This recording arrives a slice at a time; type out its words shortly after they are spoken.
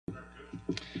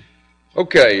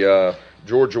Okay,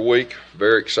 Georgia week,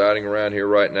 very exciting around here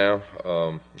right now.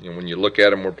 When you look at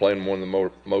them, we're playing one of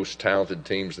the most talented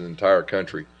teams in the entire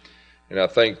country. And I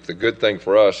think the good thing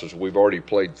for us is we've already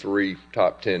played three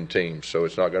top 10 teams, so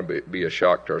it's not going to be a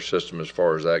shock to our system as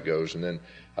far as that goes. And then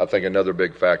I think another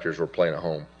big factor is we're playing at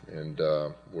home, and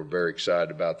we're very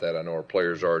excited about that. I know our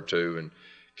players are too, and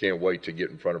can't wait to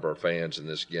get in front of our fans in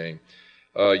this game.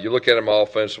 You look at them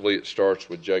offensively, it starts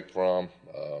with Jake Fromm.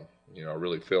 I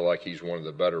really feel like he's one of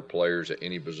the better players at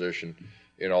any position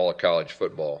in all of college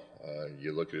football.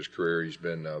 You look at his career, he's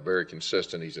been very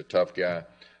consistent. He's a tough guy.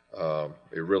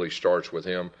 It really starts with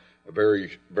him. A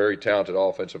very, very talented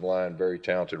offensive line, very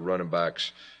talented running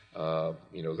backs. They're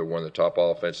one of the top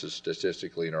offenses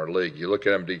statistically in our league. You look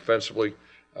at them defensively,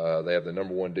 they have the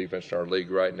number one defense in our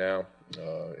league right now,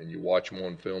 and you watch them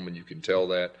on film and you can tell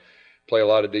that. Play a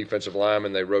lot of defensive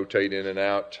linemen. They rotate in and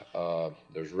out.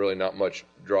 There's really not much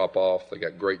drop-off. They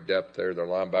got great depth there. Their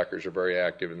linebackers are very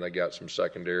active, and they got some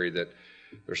secondary that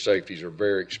their safeties are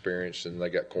very experienced, and they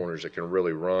got corners that can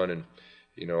really run. And,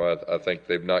 I think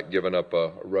they've not given up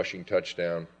a rushing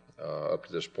touchdown up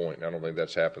to this point. And I don't think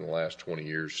that's happened in the last 20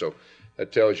 years. So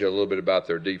that tells you a little bit about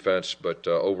their defense. But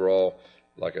overall,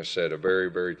 like I said, a very,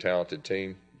 very talented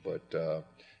team. But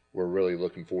we're really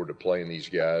looking forward to playing these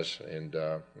guys, and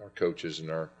our coaches and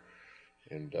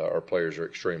our players are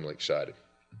extremely excited.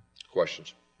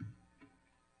 Questions?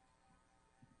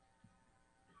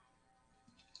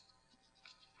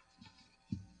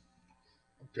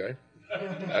 Okay,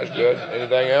 that's good.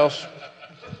 Anything else?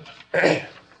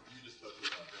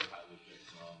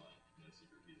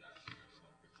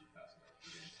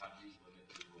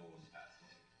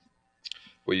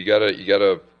 Well, you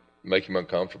gotta make him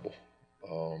uncomfortable.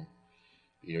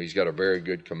 He's got a very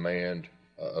good command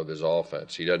of his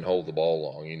offense. He doesn't hold the ball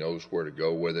long. He knows where to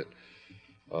go with it.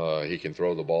 He can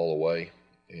throw the ball away,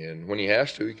 and when he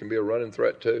has to, he can be a running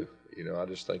threat too. I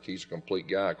just think he's a complete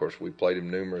guy. Of course, we played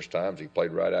him numerous times. He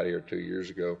played right out here 2 years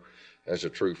ago as a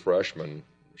true freshman.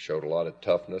 Showed a lot of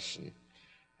toughness, and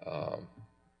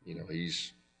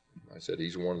he's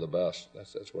one of the best.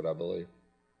 That's what I believe.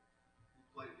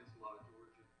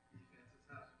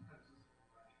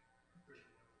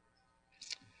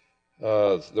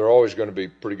 They're always going to be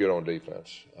pretty good on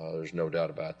defense. There's no doubt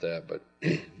about that. But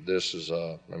this is,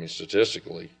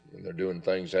 statistically, they're doing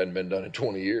things that hadn't been done in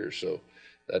 20 years. So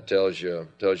that tells you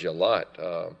a lot.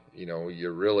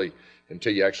 You really,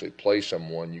 until you actually play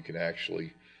someone, you can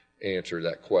actually answer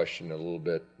that question a little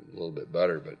bit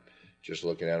better. But just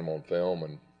looking at them on film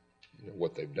and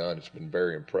what they've done, it's been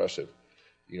very impressive.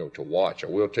 To watch. I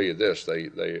will tell you this: they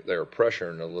are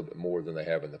pressuring a little bit more than they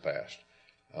have in the past.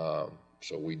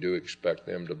 So we do expect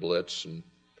them to blitz and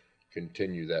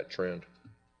continue that trend.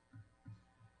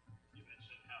 You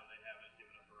mentioned how they haven't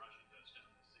given up a rushing touchdown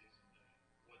this season.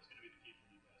 What's going to be the key for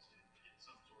you guys to get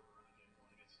some sort of running game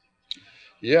going against the team?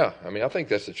 Yeah, I think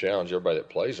that's the challenge. Everybody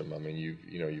that plays them.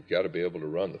 You've got to be able to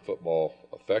run the football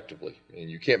effectively, and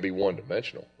you can't be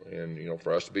one-dimensional. And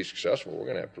for us to be successful, we're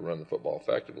going to have to run the football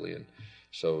effectively. And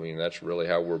so that's really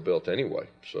how we're built anyway.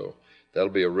 So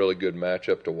that'll be a really good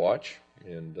matchup to watch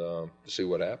and to see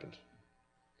what happens.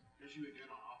 Because you again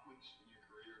on off weeks in your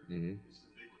career, Mm-hmm. This is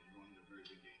a big one. You're going into a very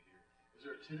big game here. Is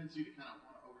there a tendency to kind of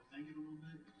want to overthink it a little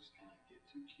bit and just kind of get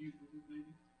too cute with it, maybe?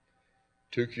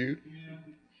 Too cute?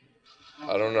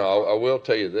 Yeah. I don't know. I will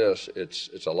tell you this: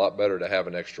 it's a lot better to have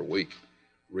an extra week,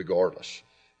 regardless.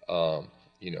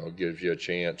 It gives you a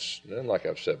chance. And like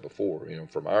I've said before,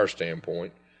 from our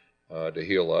standpoint, to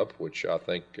heal up, which I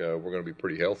think we're going to be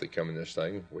pretty healthy coming this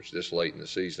thing, which this late in the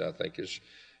season I think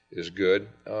is good.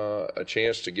 A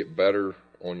chance to get better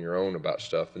on your own about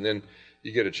stuff, and then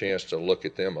you get a chance to look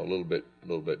at them a little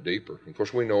bit deeper. Of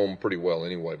course, we know them pretty well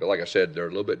anyway, but like I said, they're a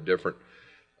little bit different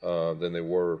than they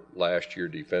were last year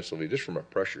defensively, just from a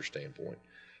pressure standpoint.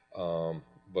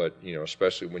 But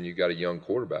especially when you got a young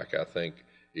quarterback, I think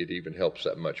it even helps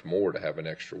that much more to have an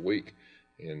extra week,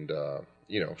 and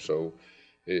so.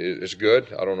 It's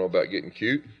good. I don't know about getting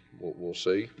cute. We'll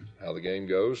see how the game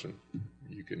goes, and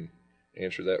you can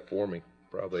answer that for me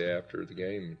probably after the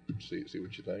game and see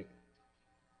what you think.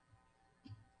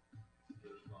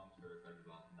 Coach Brom's very effective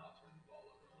on not turning the ball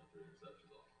over. Only 3 interceptions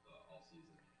all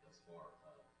season thus far.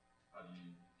 How do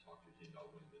you talk to your team about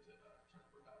winning the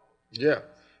turnover battle? Yeah.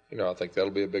 I think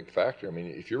that'll be a big factor.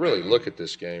 If you really look at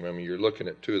this game, you're looking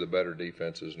at two of the better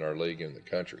defenses in our league and in the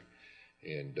country.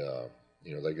 And,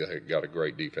 they got a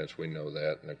great defense. We know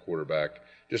that. And a quarterback,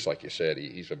 just like you said,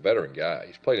 he's a veteran guy.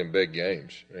 He's played in big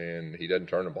games, and he doesn't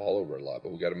turn the ball over a lot.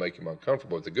 But we got to make him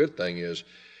uncomfortable. But the good thing is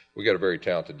we got a very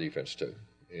talented defense too.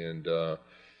 And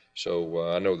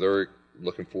so I know they're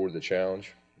looking forward to the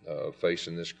challenge of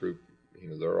facing this group.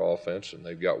 Their offense, and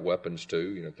they've got weapons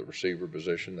too. At the receiver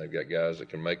position, they've got guys that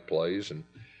can make plays,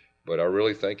 but I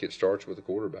really think it starts with the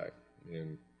quarterback,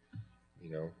 and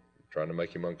trying to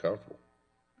make him uncomfortable.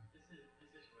 This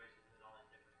situation is all that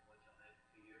different from what y'all had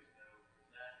 2 years ago.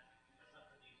 Is that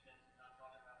something you've been not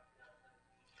talking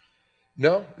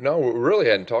about? No, we really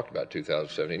hadn't talked about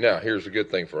 2017. Now, here's the good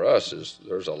thing for us is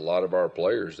there's a lot of our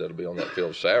players that'll be on that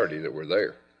field Saturday that were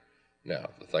there.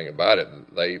 Now, the thing about it,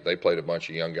 they played a bunch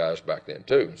of young guys back then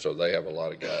too, so they have a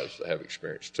lot of guys that have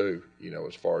experience too,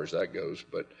 as far as that goes.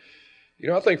 But,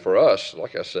 I think for us,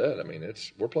 like I said,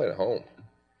 we're playing at home,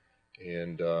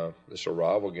 and it's a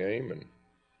rival game, and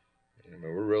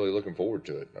we're really looking forward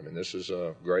to it. This is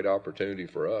a great opportunity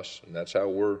for us, and that's how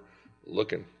we're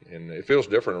looking. And it feels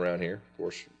different around here. Of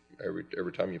course,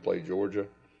 every time you play Georgia,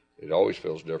 it always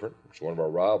feels different. It's one of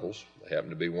our rivals. They happen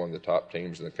to be one of the top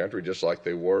teams in the country, just like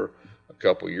they were a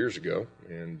couple years ago.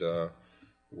 And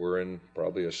we're in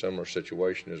probably a similar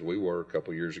situation as we were a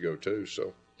couple years ago, too.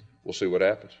 So we'll see what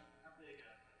happens. How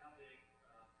big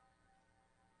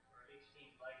for each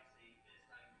team's legacy is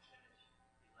how you finish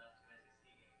these last two SEC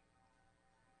games?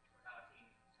 Or how a team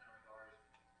kind of regards?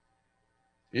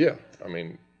 Yeah,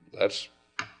 that's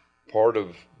part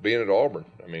of being at Auburn.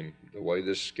 The way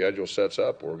this schedule sets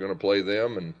up, we're going to play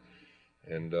them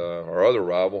and our other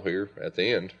rival here at the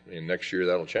end. Next year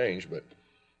that'll change, but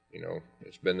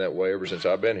it's been that way ever since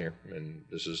I've been here. And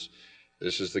this is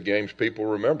the games people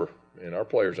remember, and our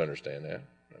players understand that.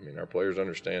 Our players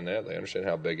understand that. They understand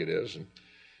how big it is, and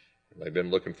they've been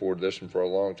looking forward to this one for a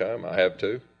long time. I have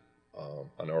too.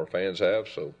 I know our fans have,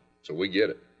 so we get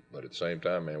it. But at the same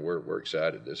time, man, we're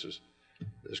excited. This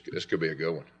could be a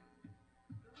good one.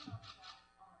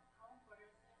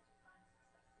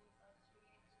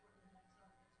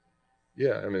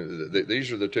 Yeah,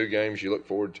 these are the two games you look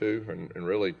forward to, and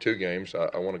really two games.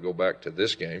 I want to go back to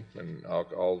this game, and I'll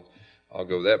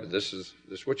go that. But this is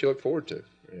what you look forward to,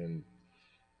 and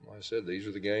like I said, these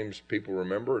are the games people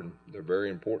remember, and they're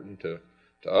very important to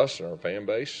us and our fan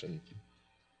base. And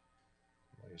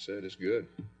like I said, it's good.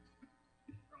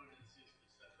 Earlier in the season, you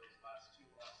said those last two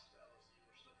losses to LSU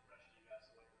were still fresh to you guys.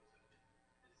 So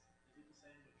is it the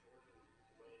same with Georgia with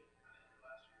the way it kind of ended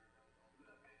last year?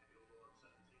 That big field goal at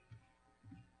 17?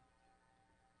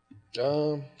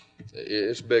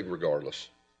 It's big regardless.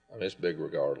 It's big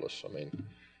regardless.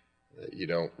 You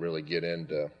don't really get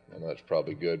into, and that's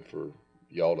probably good for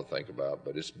y'all to think about,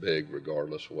 but it's big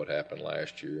regardless of what happened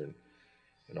last year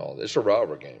and all. It's a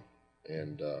rivalry game,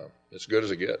 and it's good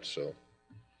as it gets. So,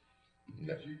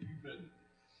 yeah. You've been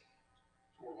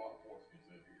scored a lot of points against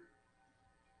them here.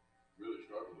 Really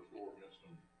struggled to score against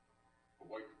them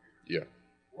away from here. Yeah.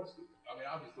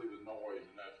 Obviously the noise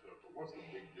and that stuff, but what's the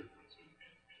big difference in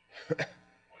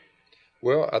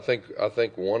Well, I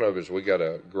think one of it is we got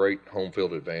a great home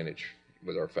field advantage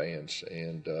with our fans,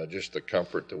 and just the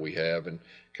comfort that we have, and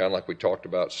kind of like we talked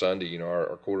about Sunday.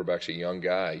 Our quarterback's a young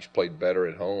guy. He's played better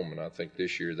at home, and I think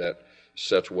this year that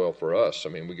sets well for us.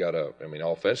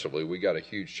 Offensively, we got a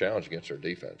huge challenge against our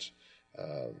defense.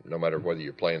 No matter whether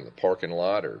you're playing in the parking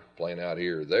lot or playing out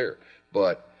here or there,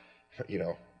 but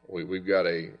we've got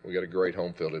a great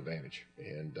home field advantage,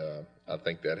 and I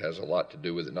think that has a lot to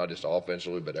do with it, not just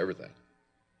offensively, but everything.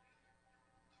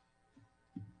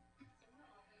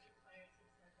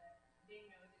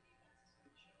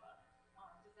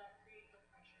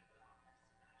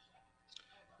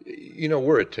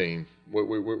 We're a team.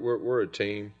 We're a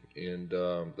team, and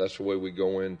that's the way we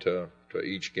go into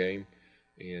each game.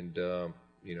 And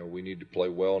we need to play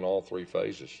well in all three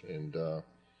phases, and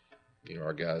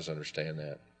our guys understand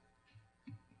that.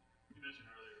 You mentioned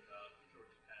earlier about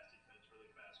Georgia's pass defense,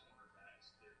 really fast cornerbacks,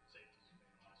 their safeties have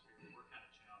been last year. What kind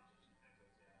of challenges do you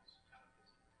think those guys kind of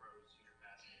as pros in your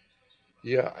passing game?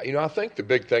 Yeah, I think the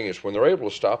big thing is when they're able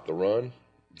to stop the run,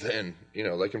 then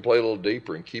they can play a little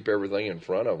deeper and keep everything in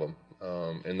front of them,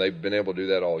 and they've been able to do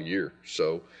that all year.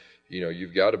 So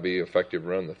you've got to be effective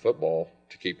running the football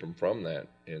to keep them from that.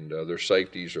 And their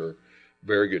safeties are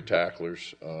very good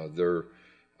tacklers. They're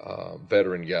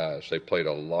veteran guys. They played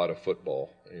a lot of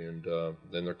football, and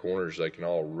then their corners, they can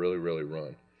all really, really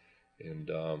run.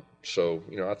 And so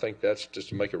I think that's just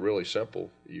to make it really simple.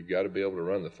 You've got to be able to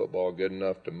run the football good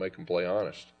enough to make them play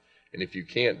honest. And if you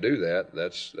can't do that,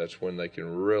 that's when they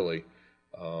can really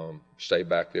stay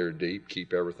back there deep,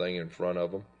 keep everything in front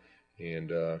of them,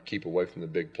 and keep away from the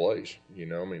big plays.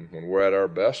 When we're at our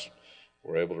best,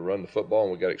 we're able to run the football,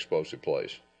 and we got explosive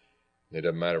plays. It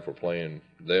doesn't matter if we're playing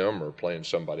them or playing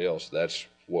somebody else. That's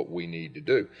what we need to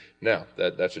do. Now,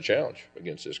 that's a challenge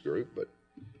against this group, but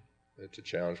it's a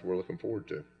challenge we're looking forward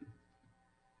to.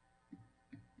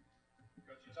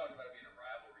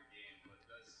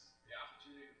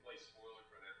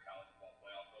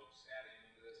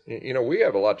 You know, we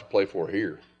have a lot to play for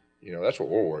here. You know, that's what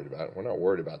we're worried about. We're not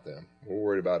worried about them. We're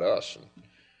worried about us. And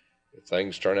if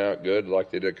things turn out good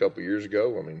like they did a couple of years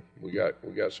ago, I mean, we got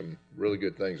some really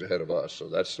good things ahead of us. So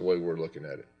that's the way we're looking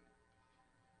at it.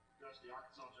 Gus, the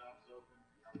Arkansas job is open.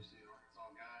 You're obviously an Arkansas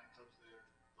guy, coach there,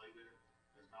 played there,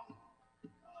 Gus Malzahn.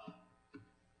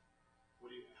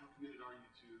 How committed are you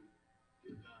to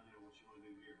get done, what you want to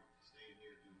do here, staying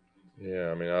here, doing things?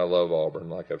 Yeah, I mean, I love Auburn.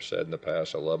 Like I've said in the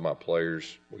past, I love my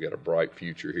players. We got a bright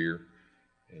future here,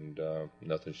 and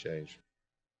nothing's changed.